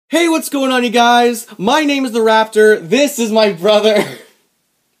Hey, what's going on, you guys? My name is the Raptor. This is my brother,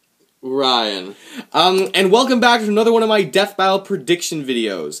 Ryan. And welcome back to another one of my Death Battle prediction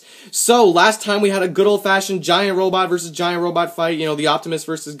videos. So, last time we had a good old-fashioned giant robot versus giant robot fight, you know, the Optimus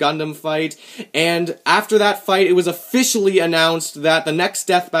versus Gundam fight, and after that fight, it was officially announced that the next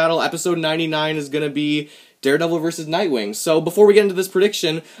Death Battle, episode 99, is gonna be Daredevil versus Nightwing. So, before we get into this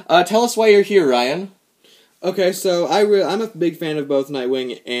prediction, tell us why you're here, Ryan. Okay, so I'm a big fan of both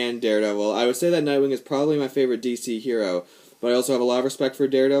Nightwing and Daredevil. I would say that Nightwing is probably my favorite DC hero, but I also have a lot of respect for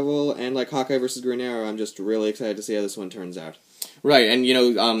Daredevil, and like Hawkeye versus Green Arrow, I'm just really excited to see how this one turns out. Right, and you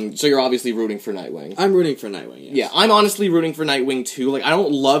know, so you're obviously rooting for Nightwing. I'm rooting for Nightwing, yes. Yeah, I'm honestly rooting for Nightwing too. Like, I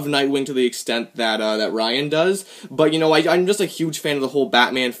don't love Nightwing to the extent that that Ryan does, but you know, I'm just a huge fan of the whole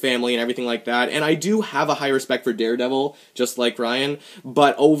Batman family and everything like that, and I do have a high respect for Daredevil, just like Ryan,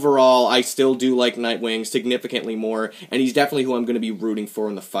 but overall, I still do like Nightwing significantly more, and he's definitely who I'm going to be rooting for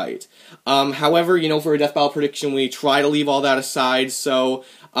in the fight. However, you know, for a Death Battle prediction, we try to leave all that aside, so,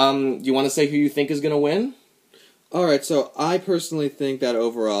 you want to say who you think is going to win? Alright, so I personally think that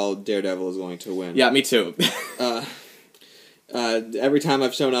overall Daredevil is going to win. Yeah, me too. Every time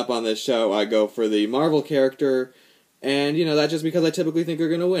I've shown up on this show, I go for the Marvel character, and you know, that's just because I typically think they're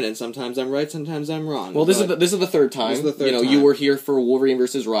going to win, and sometimes I'm right, sometimes I'm wrong. Well, this is the third time. This is the third time. You were here for Wolverine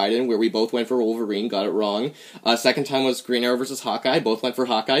versus Raiden, where we both went for Wolverine, got it wrong. Second time was Green Arrow versus Hawkeye, both went for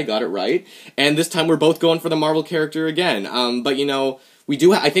Hawkeye, got it right. And this time we're both going for the Marvel character again. But you know,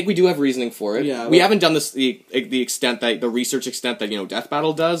 I think we do have reasoning for it. Yeah, we haven't done this the research extent that you know Death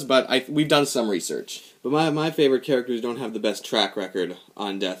Battle does, but we've done some research. But my favorite characters don't have the best track record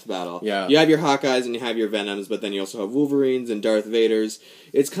on Death Battle. Yeah. You have your Hawkeyes and you have your Venoms, but then you also have Wolverines and Darth Vaders.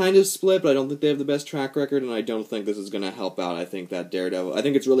 It's kind of split, but I don't think they have the best track record, and I don't think this is going to help out. I think that I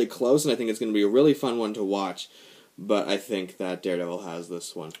think it's really close, and I think it's going to be a really fun one to watch. But I think that Daredevil has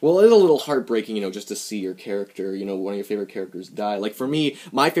this one. Well, it's a little heartbreaking, you know, just to see your character, you know, one of your favorite characters die. Like, for me,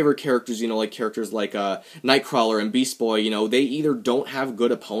 my favorite characters, you know, like characters like Nightcrawler and Beast Boy, you know, they either don't have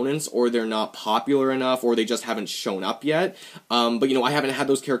good opponents, or they're not popular enough, or they just haven't shown up yet. But, you know, I haven't had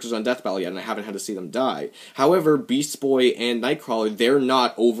those characters on Death Battle yet, and I haven't had to see them die. However, Beast Boy and Nightcrawler, they're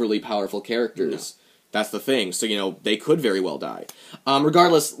not overly powerful characters. No. That's the thing, so, you know, they could very well die.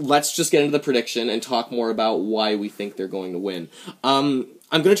 Regardless, let's just get into the prediction and talk more about why we think they're going to win. I'm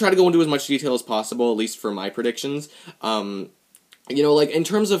going to try to go into as much detail as possible, at least for my predictions. You know, like, in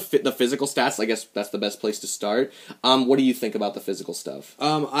terms of the physical stats, I guess that's the best place to start. What do you think about the physical stuff?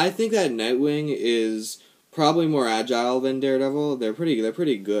 I think that Nightwing is probably more agile than Daredevil. They're pretty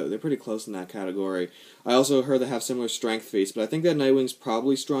good. They're pretty close in that category. I also heard they have similar strength feats, but I think that Nightwing's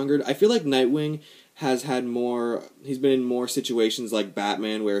probably stronger. I feel like Nightwing has had more. He's been in more situations like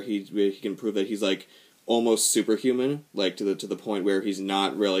Batman, where he can prove that he's like almost superhuman, like to the point where he's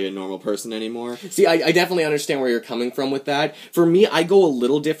not really a normal person anymore. See, I definitely understand where you're coming from with that. For me, I go a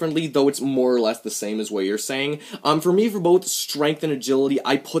little differently, though it's more or less the same as what you're saying. For me, for both strength and agility,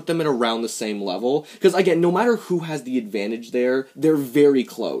 I put them at around the same level. Because, again, no matter who has the advantage there, they're very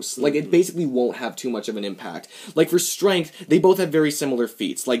close. Like, it basically won't have too much of an impact. Like, for strength, they both have very similar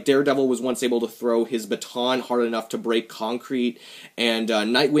feats. Like, Daredevil was once able to throw his baton hard enough to break concrete, and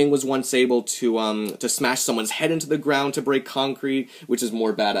Nightwing was once able to smash someone's head into the ground to break concrete, which is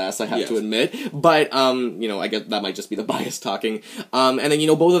more badass, I have to admit. But, you know, I guess that might just be the bias talking. And then, you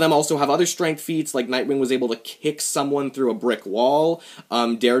know, both of them also have other strength feats, like Nightwing was able to kick someone through a brick wall.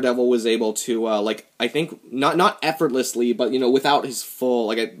 Daredevil was able to, like, I think, not effortlessly, but, you know, without his full,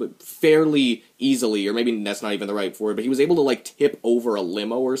 like, fairly easily, or maybe that's not even the right word, but he was able to, like, tip over a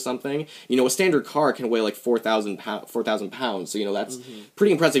limo or something. You know, a standard car can weigh, like, 4,000 pounds, so, you know, that's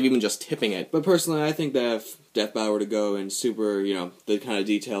pretty impressive, even just tipping it. But personally, I think that if Death Battle were to go in super, you know, the kind of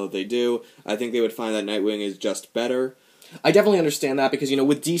detail that they do, I think they would find that Nightwing is just better. I definitely understand that, because, you know,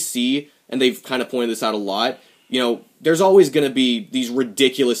 with DC, and they've kind of pointed this out a lot, you know, there's always going to be these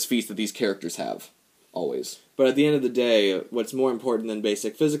ridiculous feats that these characters have. Always. But at the end of the day, what's more important than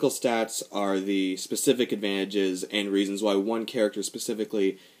basic physical stats are the specific advantages and reasons why one character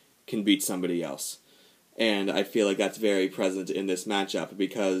specifically can beat somebody else. And I feel like that's very present in this matchup,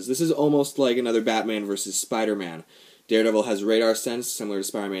 because this is almost like another Batman versus Spider-Man. Daredevil has radar sense, similar to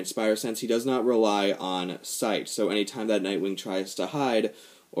Spider-Man's spider sense. He does not rely on sight, so anytime that Nightwing tries to hide,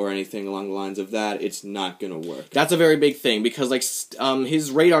 or anything along the lines of that, it's not gonna work. That's a very big thing, because, like,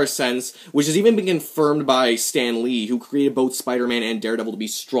 his radar sense, which has even been confirmed by Stan Lee, who created both Spider-Man and Daredevil to be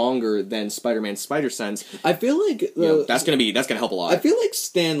stronger than Spider-Man's spider sense. I feel like that's gonna help a lot. I feel like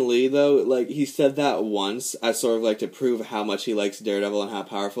Stan Lee, though, like, he said that once as sort of like to prove how much he likes Daredevil and how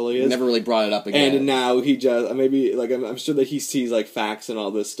powerful he is. Never really brought it up again. And now he just maybe like I'm sure that he sees like facts and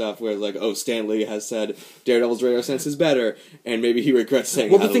all this stuff where like, oh, Stan Lee has said Daredevil's radar sense is better, and maybe he regrets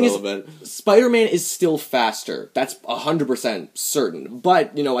saying that a little bit. Spider-Man is still faster. That's 100% certain.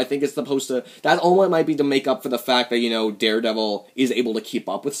 But, I think it's supposed to... That all it might be to make up for the fact that, Daredevil is able to keep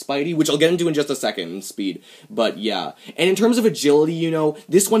up with Spidey, which I'll get into in just a second in speed. But, yeah. And in terms of agility,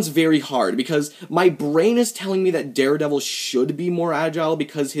 this one's very hard, because my brain is telling me that Daredevil should be more agile,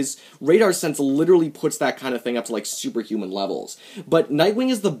 because his radar sense literally puts that kind of thing up to, like, superhuman levels. But Nightwing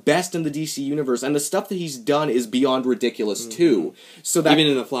is the best in the DC universe, and the stuff that he's done is beyond ridiculous, too. So that...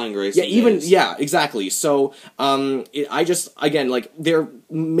 Even in the Flying Grace. Yeah, exactly. So, maybe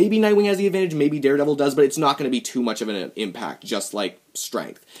Nightwing has the advantage, maybe Daredevil does, but it's not going to be too much of an impact, just like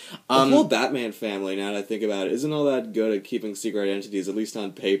strength. The whole Batman family, now that I think about it, isn't all that good at keeping secret identities, at least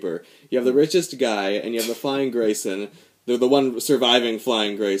on paper. You have the richest guy, and you have the Flying Grayson, the one surviving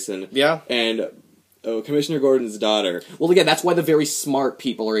Flying Grayson. Yeah. And... Commissioner Gordon's daughter. Well, again, that's why the very smart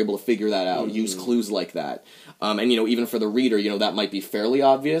people are able to figure that out, use clues like that. And, even for the reader, that might be fairly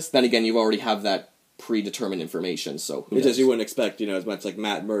obvious. Then again, you already have that predetermined information, so who knows? Just you wouldn't expect, as much like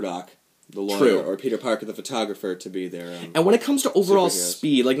Matt Murdock, the lawyer, or Peter Parker, the photographer, to be there. And when it comes to overall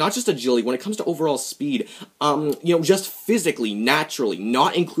speed, like, not just agility, when it comes to overall speed, just physically, naturally,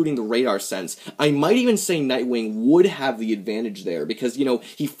 not including the radar sense, I might even say Nightwing would have the advantage there, because,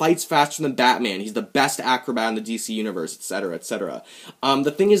 he fights faster than Batman, he's the best acrobat in the DC universe, etc., etc.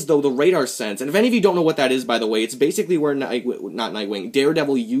 The thing is, though, the radar sense, and if any of you don't know what that is, by the way, it's basically where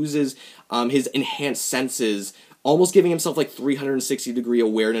Daredevil uses his enhanced senses, almost giving himself, like, 360-degree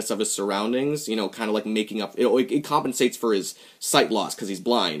awareness of his surroundings, kind of like making up... It compensates for his sight loss, because he's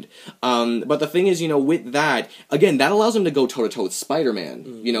blind. But the thing is, with that, again, that allows him to go toe-to-toe with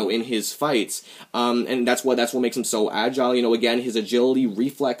Spider-Man, in his fights. And that's what makes him so agile. Again, his agility,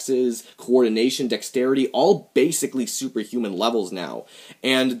 reflexes, coordination, dexterity, all basically superhuman levels now.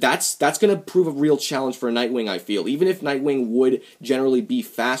 And that's going to prove a real challenge for Nightwing, I feel. Even if Nightwing would generally be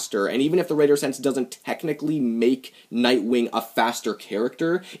faster, and even if the radar sense doesn't technically make Nightwing a faster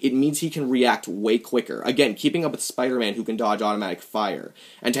character, it means he can react way quicker. Again, keeping up with Spider-Man, who can dodge automatic fire.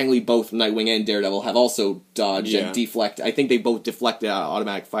 And technically both Nightwing and Daredevil have also dodged and deflect. I think they both deflect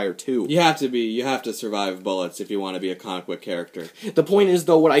automatic fire too. You have to survive bullets if you want to be a comic book character. The point is,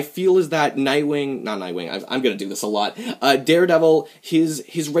 though, what I feel is that I'm gonna do this a lot. Daredevil,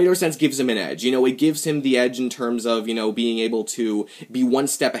 his radar sense gives him an edge. It gives him the edge in terms of, being able to be one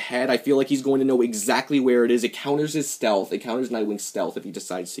step ahead. I feel like he's going to know exactly where it is. It counters his stealth. It counters Nightwing's stealth if he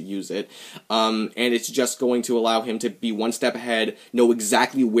decides to use it. And it's just going to allow him to be one step ahead, know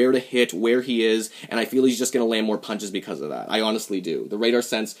exactly where to hit, where he is, and I feel he's just going to land more punches because of that. I honestly do. The radar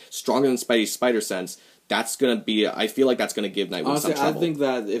sense, stronger than Spidey's spider sense, I feel like that's going to give Nightwing some trouble. I think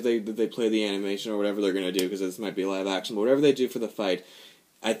that if they play the animation or whatever they're going to do, because this might be live action, but whatever they do for the fight,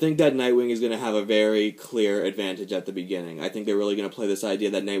 I think that Nightwing is going to have a very clear advantage at the beginning. I think they're really going to play this idea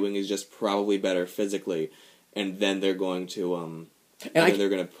that Nightwing is just probably better physically, and then they're going to they're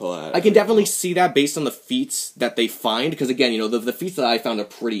going to pull out. I can definitely see that based on the feats that they find, because again, the feats that I found are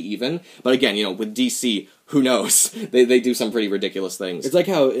pretty even. But again, with DC, who knows? They do some pretty ridiculous things. It's like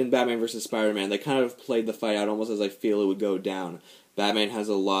how in Batman vs. Spider-Man, they kind of played the fight out almost as I feel it would go down. Batman has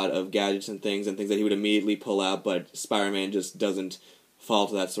a lot of gadgets and things that he would immediately pull out, but Spider-Man just doesn't fall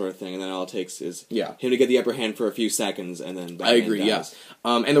to that sort of thing, and then all it takes is him to get the upper hand for a few seconds, and then Batman I agree, dies.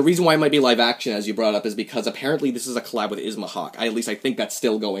 And the reason why it might be live action, as you brought up, is because apparently this is a collab with Isma Hawk. At least I think that's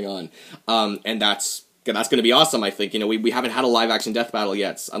still going on. And that's going to be awesome, I think. We haven't had a live action death battle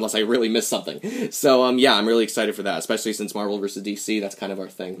yet, unless I really missed something. So, I'm really excited for that, especially since Marvel vs. DC, that's kind of our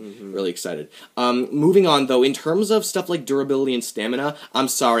thing. Mm-hmm. Really excited. Moving on, though, in terms of stuff like durability and stamina, I'm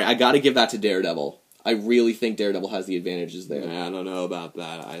sorry, I gotta give that to Daredevil. I really think Daredevil has the advantages there. Yeah, I don't know about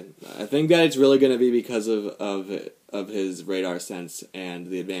that. I think that it's really going to be because of his radar sense and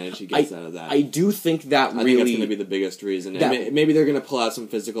the advantage he gets out of that. I do think that I think that's going to be the biggest reason. Maybe they're going to pull out some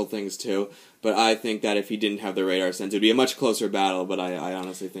physical things too, but I think that if he didn't have the radar sense, it would be a much closer battle, but I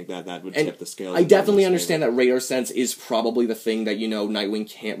honestly think that would tip the scales. I definitely understand that radar sense is probably the thing that, Nightwing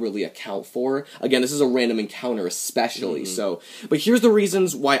can't really account for. Again, this is a random encounter especially, but here's the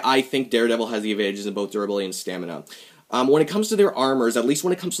reasons why I think Daredevil has the advantages in both durability and stamina. When it comes to their armors, at least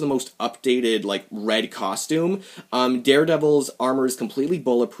when it comes to the most updated, like, red costume, Daredevil's armor is completely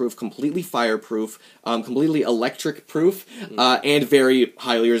bulletproof, completely fireproof, completely electric-proof, and very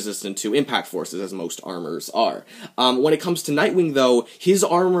highly resistant to impact forces, as most armors are. When it comes to Nightwing, though, his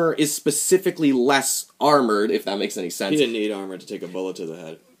armor is specifically less armored, if that makes any sense. He didn't need armor to take a bullet to the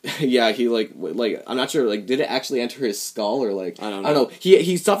head. Yeah, he, like, I'm not sure, like, did it actually enter his skull, or, like... I don't know. I don't know.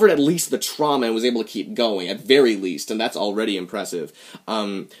 He suffered at least the trauma and was able to keep going, at very least, and that's already impressive.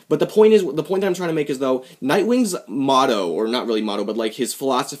 But the point that I'm trying to make is, though, Nightwing's motto, or not really motto, but, like, his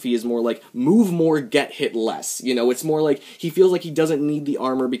philosophy is more, like, move more, get hit less. You know, it's more like, he feels like he doesn't need the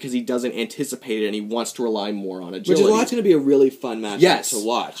armor because he doesn't anticipate it, and he wants to rely more on agility. Which is why it's going to be a really fun match to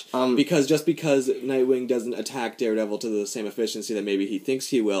watch. Because because Nightwing doesn't attack Daredevil to the same efficiency that maybe he thinks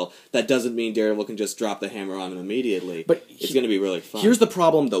he will, that doesn't mean Daredevil can just drop the hammer on him immediately. But it's going to be really fun. Here's the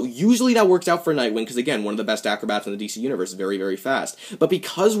problem, though. Usually that works out for Nightwing, because, again, one of the best acrobats in the DC Universe, very, very fast. But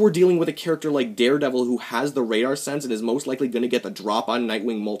because we're dealing with a character like Daredevil who has the radar sense and is most likely going to get the drop on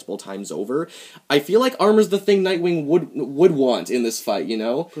Nightwing multiple times over, I feel like armor's the thing Nightwing would want in this fight, you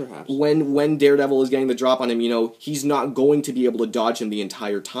know? Perhaps. When Daredevil is getting the drop on him, you know, he's not going to be able to dodge him the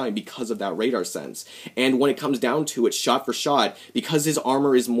entire time because of that radar sense. And when it comes down to it, shot for shot, because his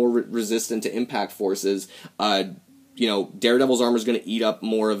armor is more resistant to impact forces, you know, Daredevil's armor is going to eat up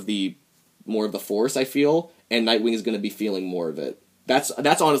more of the force, I feel, and Nightwing is going to be feeling more of it. That's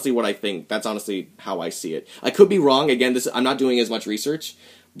honestly what I think. That's honestly how I see it. I could be wrong. Again, I'm not doing as much research,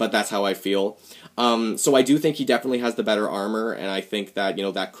 but that's how I feel. So I do think he definitely has the better armor, and I think that, you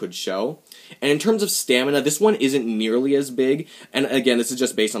know, that could show. And in terms of stamina, this one isn't nearly as big, and again, this is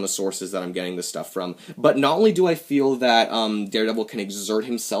just based on the sources that I'm getting this stuff from, but not only do I feel that Daredevil can exert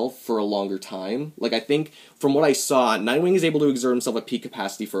himself for a longer time, like, I think, from what I saw, Nightwing is able to exert himself at peak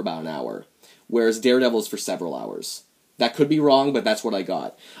capacity for about an hour, whereas Daredevil is for several hours. That could be wrong, but that's what I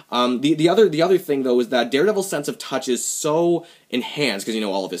got. The other thing, though, is that Daredevil's sense of touch is so enhanced, because, you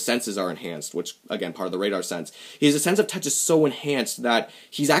know, all of his senses are enhanced, which, again, part of the radar sense. His sense of touch is so enhanced that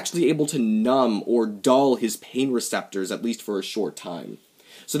he's actually able to numb or dull his pain receptors, at least for a short time.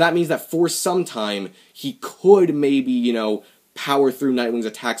 So that means that for some time, he could maybe, you know, power through Nightwing's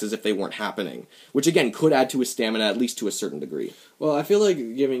attacks as if they weren't happening, which again could add to his stamina, at least to a certain degree. Well, I feel like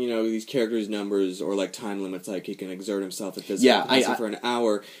giving, you know, these characters numbers or like time limits, like he can exert himself at this for an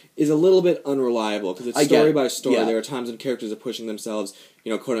hour, is a little bit unreliable, because it's story by story. Yeah. There are times when characters are pushing themselves,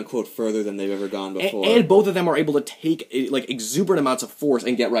 you know, quote unquote, further than they've ever gone before. And both of them are able to take like exuberant amounts of force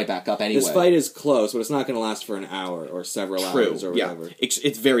and get right back up anyway. This fight is close, but it's not going to last for an hour or several hours or whatever. Yeah.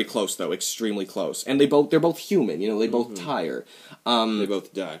 It's very close though, extremely close. And they're both human, you know, they both tire. They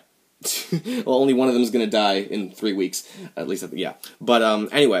both die. Well, only one of them is going to die in 3 weeks, at least. Yeah, but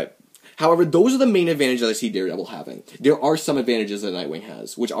anyway. However, those are the main advantages I see Daredevil having. There are some advantages that Nightwing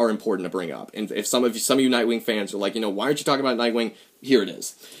has, which are important to bring up. And if some of you Nightwing fans are like, you know, why aren't you talking about Nightwing? Here it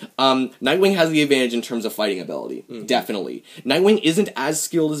is. Nightwing has the advantage in terms of fighting ability. Definitely. Nightwing isn't as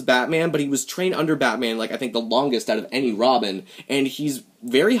skilled as Batman, but he was trained under Batman, like, I think the longest out of any Robin, and he's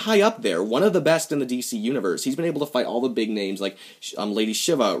very high up there. One of the best in the DC universe. He's been able to fight all the big names, like Lady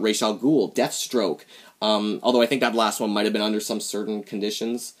Shiva, Ra's al Ghul, Deathstroke. Although I think that last one might have been under some certain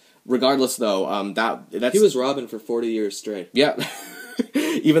conditions. Regardless, though, that's... He was Robin for 40 years straight. Yeah.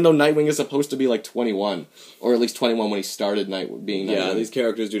 Even though Nightwing is supposed to be, like, 21. Or at least 21 when he started being Nightwing. Yeah, these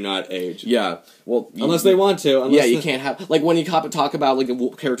characters do not age. Yeah. Well... Unless they want to. You can't have... Like, when you talk about,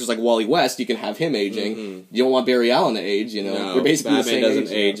 like, characters like Wally West, you can have him aging. You don't want Barry Allen to age, you know? No, they're basically Batman the same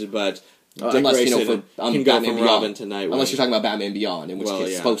doesn't age, but... unless, you know, for can go from Robin to Nightwing. Unless you're talking about Batman Beyond, in which case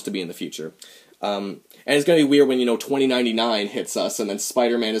it's supposed to be in the future. And it's going to be weird when, you know, 2099 hits us, and then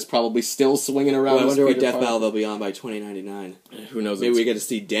Spider-Man is probably still swinging around. Well, I wonder what Death Battle they'll be on by 2099. Who knows? Maybe we get to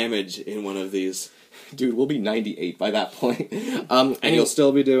see Damage in one of these. Dude, we'll be 98 by that point. And you'll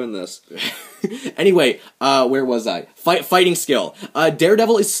still be doing this. Anyway, where was I? Fighting skill.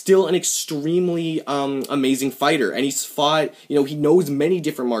 Daredevil is still an extremely amazing fighter, and he's fought, you know, he knows many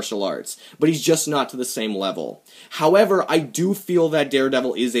different martial arts, but he's just not to the same level. However, I do feel that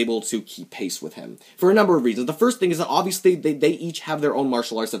Daredevil is able to keep pace with him, for a number of reasons. The first thing is that obviously they each have their own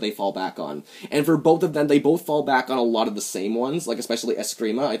martial arts that they fall back on, and for both of them, they both fall back on a lot of the same ones, like especially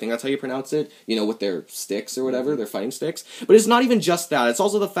Eskrima, I think that's how you pronounce it, you know, with their sticks or whatever, their fighting sticks. But it's not even just that, it's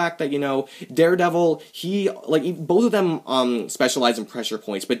also the fact that, you know, Daredevil, both of them specialize in pressure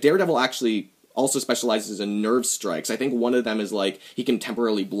points, but Daredevil actually also specializes in nerve strikes. I think one of them is like he can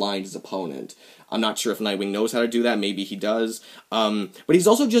temporarily blind his opponent. I'm not sure if Nightwing knows how to do that. Maybe he does. But he's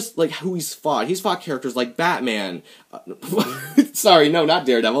also just like who he's fought. He's fought characters like Batman. Sorry, no, not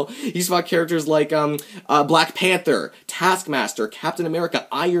Daredevil. He's fought characters like Black Panther, Taskmaster, Captain America,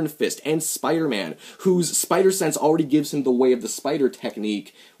 Iron Fist, and Spider-Man, whose spider sense already gives him the way of the spider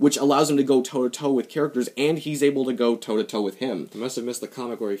technique, which allows him to go toe-to-toe with characters, and he's able to go toe-to-toe with him. You must have missed the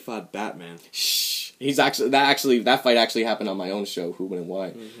comic where he fought Batman. Shh. That fight actually happened on my own show, Who, When, and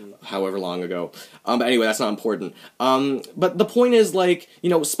Why, however long ago. But anyway, that's not important. But the point is, like, you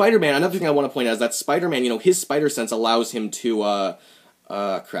know, Spider-Man, another thing I want to point out is that Spider-Man, you know, his spider sense allows him to,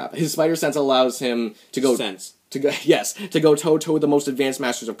 his spider sense allows him to go... To go toe-to-toe with the most advanced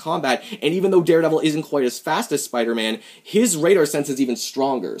masters of combat, and even though Daredevil isn't quite as fast as Spider-Man, his radar sense is even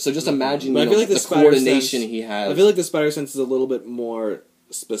stronger. So just imagine, you know, like the coordination he has. I feel like the spider sense is a little bit more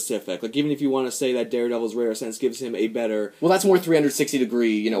specific. Like, even if you want to say that Daredevil's radar sense gives him a better... Well, that's more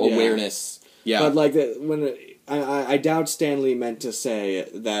 360-degree, you know, awareness. Yeah. But, like, I doubt Stan Lee meant to say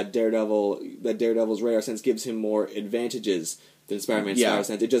that Daredevil's radar sense gives him more advantages than Spider-Man's spider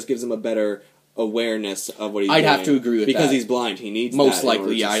sense. It just gives him a better awareness of what he's doing. I'd have to agree with that. Because he's blind. He needs most that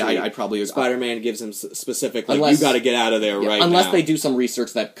likely, yeah, I'd probably agree. Spider-Man gives him specific, like, you gotta get out of there right now. Unless they do some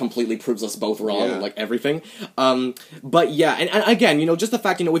research that completely proves us both wrong, like everything. But yeah, and again, you know, just the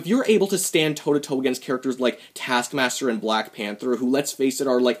fact, you know, if you're able to stand toe-to-toe against characters like Taskmaster and Black Panther, who, let's face it,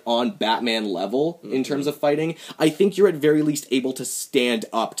 are, like, on Batman level in terms of fighting, I think you're at very least able to stand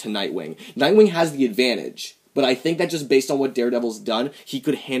up to Nightwing. Nightwing has the advantage. But I think that just based on what Daredevil's done, he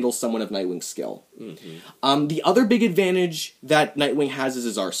could handle someone of Nightwing's skill. The other big advantage that Nightwing has is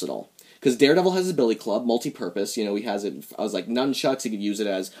his arsenal. Because Daredevil has his billy club, multi-purpose. You know, he has it as like nunchucks. He could use it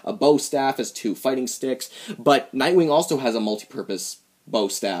as a bow staff, as 2 fighting sticks. But Nightwing also has a multi-purpose bow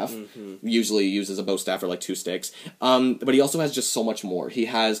staff. Usually uses a bow staff or like 2 sticks. But he also has just so much more. He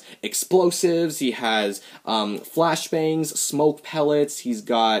has explosives, he has flashbangs, smoke pellets, he's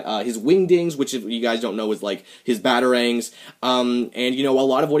got his wingdings, which if you guys don't know is like his batarangs. And you know, a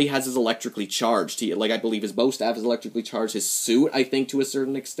lot of what he has is electrically charged. I believe his bow staff is electrically charged. His suit, I think to a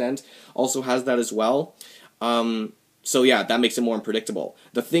certain extent, also has that as well. So yeah, that makes it more unpredictable.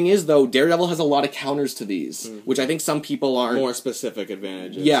 The thing is, though, Daredevil has a lot of counters to these, which I think some people aren't... More specific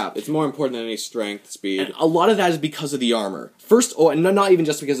advantages. Yeah. It's more important than any strength, speed. And a lot of that is because of the armor. And not even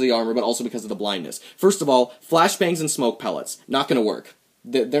just because of the armor, but also because of the blindness. First of all, flashbangs and smoke pellets. Not gonna work.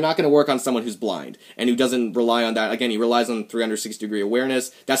 They're not going to work on someone who's blind, and who doesn't rely on that. Again, he relies on 360-degree awareness.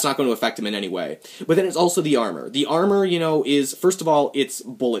 That's not going to affect him in any way. But then it's also the armor. The armor, you know, is, first of all, it's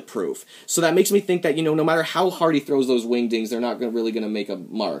bulletproof. So that makes me think that, you know, no matter how hard he throws those wingdings, they're not really going to make a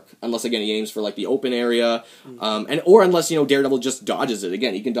mark. Unless, again, he aims for, like, the open area. Or unless, you know, Daredevil just dodges it.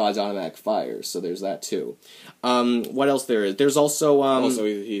 Again, he can dodge automatic fire, so there's that, too. What else there is? There's also... Also,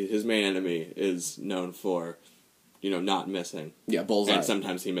 his main enemy is known for... you know, not missing. Yeah, bullseye. And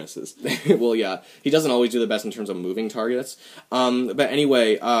sometimes he misses. Well, yeah. He doesn't always do the best in terms of moving targets. But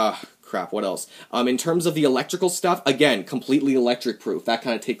anyway, crap, what else? In terms of the electrical stuff, again, completely electric proof. That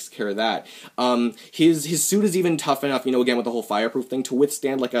kind of takes care of that. His suit is even tough enough, you know, again, with the whole fireproof thing, to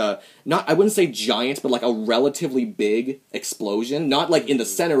withstand like I wouldn't say giant, but like a relatively big explosion. Not like in the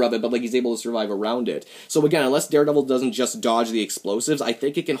center of it, but like he's able to survive around it. So again, unless Daredevil doesn't just dodge the explosives, I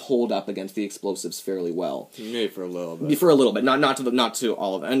think it can hold up against the explosives fairly well. Maybe for a little bit. For a little bit, not to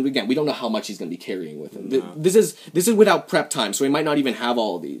all of it. And again, we don't know how much he's going to be carrying with him. No. This is without prep time, so he might not even have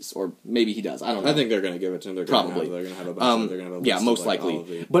all of these, or maybe he does. I don't know. I think they're going to give it to him. They're Probably. They're going to have a bunch. They're going to have a yeah, most of, like,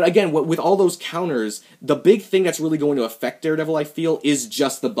 likely. But again, with all those counters, the big thing that's really going to affect Daredevil, I feel, is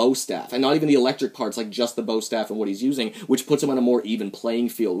just the bow staff, and not even the electric parts, like just the bow staff and what he's using, which puts him on a more even playing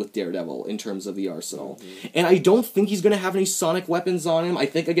field with Daredevil in terms of the arsenal. And I don't think he's going to have any sonic weapons on him. I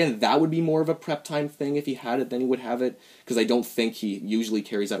think, again, that would be more of a prep time thing. If he had it, then he would have it, because I don't think he usually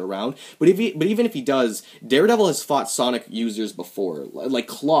carries that around. But even if he does, Daredevil has fought Sonic users before, like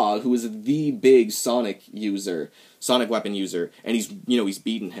Claw, who is the big Sonic weapon user, and he's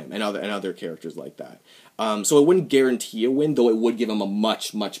beaten him and other characters like that. So it wouldn't guarantee a win, though it would give him a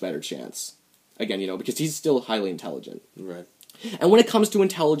much, much better chance. Again, you know, because he's still highly intelligent. Right. And when it comes to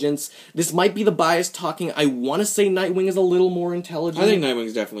intelligence, this might be the bias talking. I want to say Nightwing is a little more intelligent. I think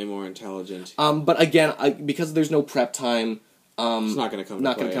Nightwing's definitely more intelligent. But again, because there's no prep time, it's not going to come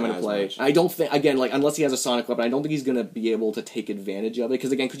into play. I don't think, again, like, unless he has a sonic weapon, I don't think he's going to be able to take advantage of it.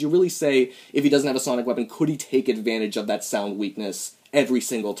 Because, again, could you really say, if he doesn't have a sonic weapon, could he take advantage of that sound weakness every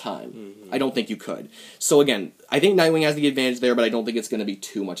single time. I don't think you could. So again, I think Nightwing has the advantage there, but I don't think it's going to be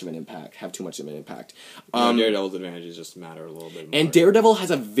too much of an impact. Daredevil's advantages just matter a little bit more. And Daredevil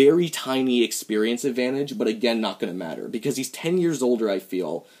has a very tiny experience advantage, but again, not going to matter because he's 10 years older. I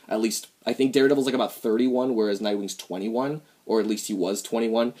feel at least. I think Daredevil's like about 31, whereas Nightwing's 21. Or at least he was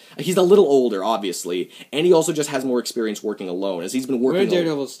 21. He's a little older, obviously, and he also just has more experience working alone, as he's been working. Where did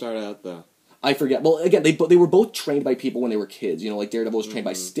Daredevil start out, though? I forget. Well, again, they were both trained by people when they were kids. You know, like Daredevil was trained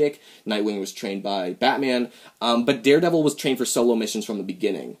by Stick, Nightwing was trained by Batman, but Daredevil was trained for solo missions from the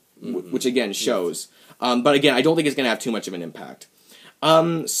beginning, which again shows. But again, I don't think it's going to have too much of an impact.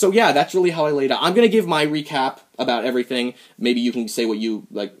 So yeah, that's really how I laid out. I'm gonna give my recap about everything. Maybe you can say what you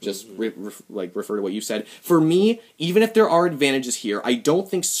like. Just refer to what you said. For me, even if there are advantages here, I don't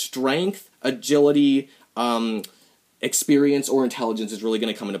think strength, agility, experience, or intelligence is really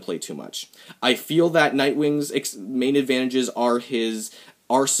going to come into play too much. I feel that Nightwing's main advantages are his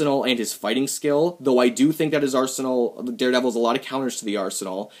arsenal and his fighting skill, though I do think that his arsenal, Daredevil has a lot of counters to the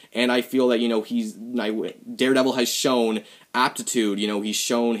arsenal, and I feel that, you know, Daredevil has shown aptitude, you know, he's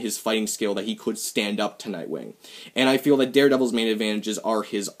shown his fighting skill that he could stand up to Nightwing. And I feel that Daredevil's main advantages are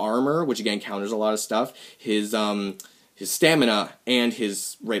his armor, which again counters a lot of stuff, his stamina, and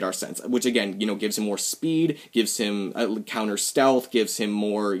his radar sense, which again, you know, gives him more speed, gives him counter stealth, gives him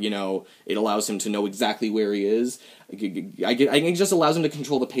more, you know, it allows him to know exactly where he is. I think it just allows him to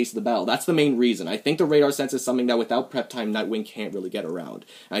control the pace of the battle. That's the main reason. I think the radar sense is something that without prep time, Nightwing can't really get around.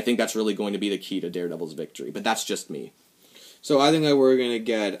 And I think that's really going to be the key to Daredevil's victory, but that's just me. So I think that we're going to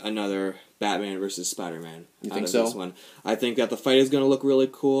get another Batman versus Spider-Man out of this one. I think that the fight is going to look really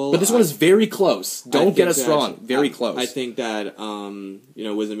cool. But this one is very close. Don't get us wrong. Very close. I think that, you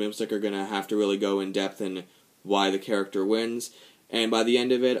know, Wiz and Mimstick are going to have to really go in depth in why the character wins. And by the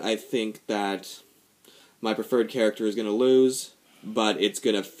end of it, I think that my preferred character is going to lose, but it's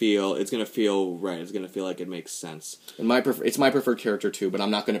going to feel right. It's going to feel like it makes sense. And it's my preferred character too, but I'm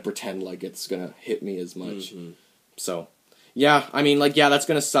not going to pretend like it's going to hit me as much. So... yeah, I mean, like, yeah, that's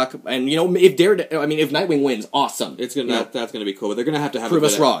gonna suck. And you know, if Nightwing wins, awesome. It's gonna that's gonna be cool. But they're gonna have to have prove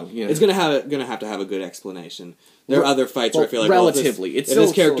us wrong. You know? It's gonna have to have a good explanation. There are other fights where I feel like relatively, if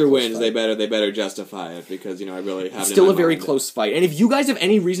this character wins, they better justify it because you know I really have. It's still a very close fight. And if you guys have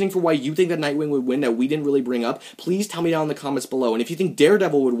any reasoning for why you think that Nightwing would win that we didn't really bring up, please tell me down in the comments below. And if you think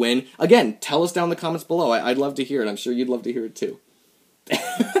Daredevil would win, again, tell us down in the comments below. I'd love to hear it. I'm sure you'd love to hear it too.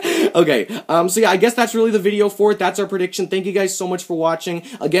 Okay, so yeah, I guess that's really the video for it. That's our prediction. Thank you guys so much for watching.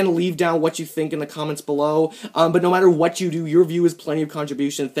 Again, leave down what you think in the comments below. But no matter what you do, your view is plenty of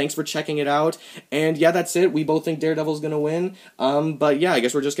contribution. Thanks for checking it out. And yeah, that's it. We both think Daredevil's gonna win. But yeah, I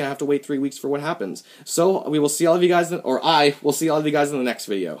guess we're just gonna have to wait 3 weeks for what happens. So we will see all of you guys, or I will see all of you guys in the next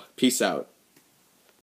video. Peace out.